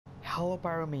Hello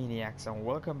Pyromaniacs and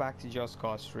welcome back to Just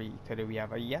Cause 3. Today we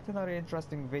have yet another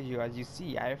interesting video. As you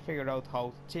see, I figured out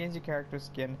how to change the character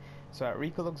skin so that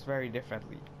Rico looks very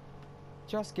differently.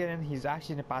 Just kidding, he's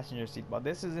actually in the passenger seat, but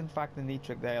this is in fact the neat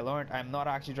trick that I learned. I'm not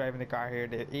actually driving the car here,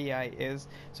 the AI is,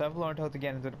 so I've learned how to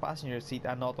get into the passenger seat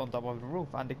and not on top of the roof,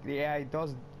 and the AI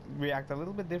does react a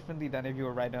little bit differently than if you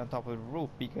were riding on top of the roof,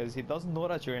 because it doesn't know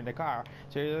that you're in the car,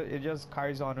 so it just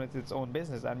carries on with its own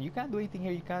business, and you can't do anything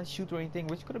here, you can't shoot or anything,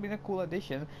 which could have been a cool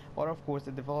addition, but of course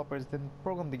the developers didn't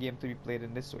program the game to be played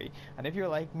in this way. And if you're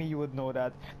like me, you would know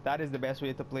that that is the best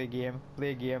way to play a game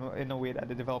in a way that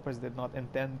the developers did not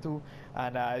intend to.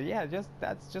 And yeah,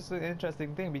 that's just an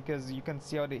interesting thing, because you can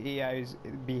see how the AIs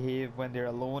behave when they're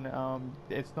alone.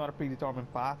 It's not a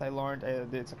predetermined path. I learned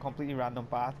it's a completely random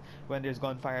path. When there's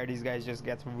gunfire, these guys just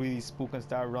get really spooked and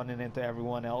start running into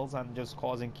everyone else and just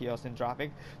causing chaos in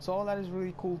traffic. So all that is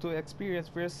really cool to experience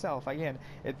for yourself. Again,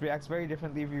 it reacts very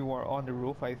differently if you are on the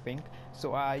roof, I think.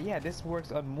 So yeah, this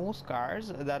works on most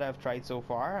cars that I've tried so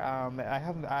far.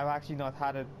 I've actually not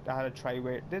had a try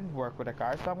where it didn't work with a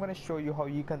car, so I'm going to show you how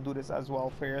you can do this as well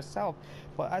for yourself.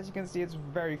 But as you can see, it's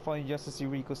very funny just to see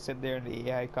Rico sit there in the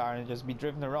AI car and just be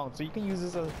driven around. So you can use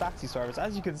this as a taxi service.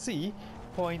 As you can see,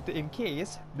 point in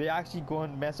case they actually go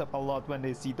and mess up a lot when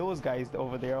they see those guys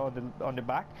over there on the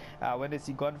back. When they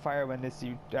see gunfire, when they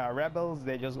see rebels,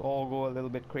 they just all go a little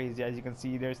bit crazy. As you can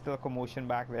see, there's still commotion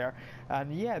back there,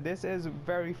 and yeah, this is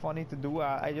very funny to do.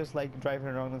 I just like driving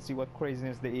around and see what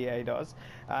craziness the AI does,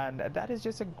 and that is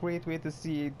just a great way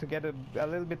to get a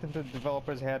little bit into the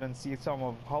developer's head and see some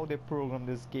of how they program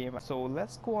this game. So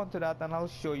let's go on to that, and I'll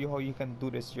show you how you can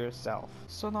do this yourself.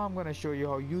 So now I'm going to show you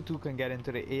how you too can get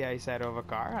into the AI side of a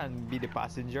car and be the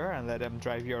passenger and let them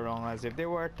drive you around as if they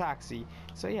were a taxi.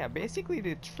 So yeah, basically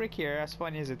the trick here, as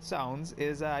funny as it sounds,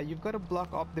 is you've got to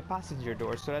block up the passenger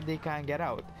door so that they can't get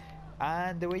out.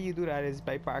 And the way you do that is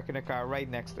by parking a car right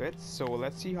next to it. So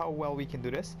let's see how well we can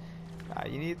do this.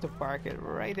 You need to park it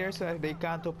right there so that they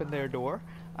can't open their door,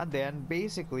 and then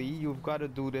basically you've got to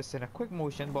do this in a quick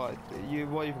motion, but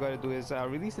what you've got to do is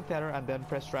release the tether and then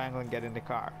press triangle and get in the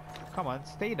car. Come on,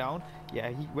 stay down. Yeah,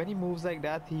 when he moves like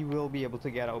that, he will be able to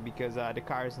get out because the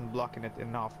car isn't blocking it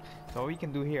enough. So what we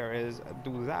can do here is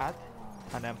do that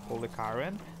and then pull the car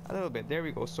in a little bit. There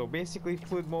we go. So basically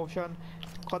fluid motion,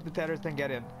 cut the tethers, then get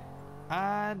in,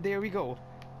 and there we go.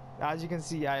 As you can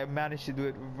see, I managed to do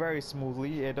it very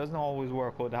smoothly. It doesn't always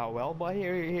work out that well, but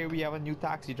here we have a new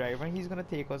taxi driver, and he's gonna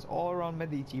take us all around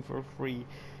Medici for free.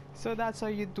 So that's how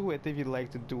you do it if you'd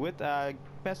like to do it.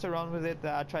 Mess around with it,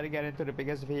 try to get into the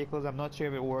biggest vehicles. I'm not sure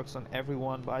if it works on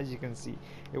everyone, but as you can see,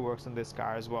 it works on this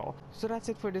car as well. So that's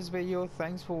it for this video.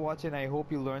 Thanks for watching. I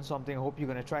hope you learned something. I hope you're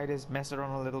gonna try this, mess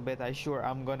around a little bit.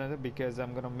 I'm gonna, because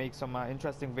I'm gonna make some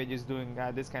interesting videos doing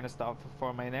this kind of stuff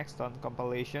for my next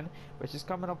compilation, which is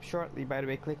coming up shortly. By the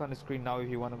way, click on the screen now if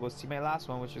you want to go see my last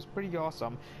one, which is pretty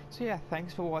awesome. So yeah,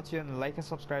 thanks for watching. Like and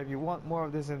subscribe if you want more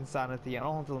of this insanity, and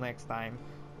until next time,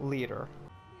 later.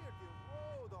 Clear the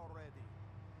road already.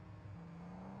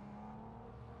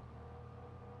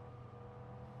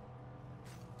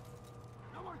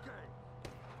 No one came.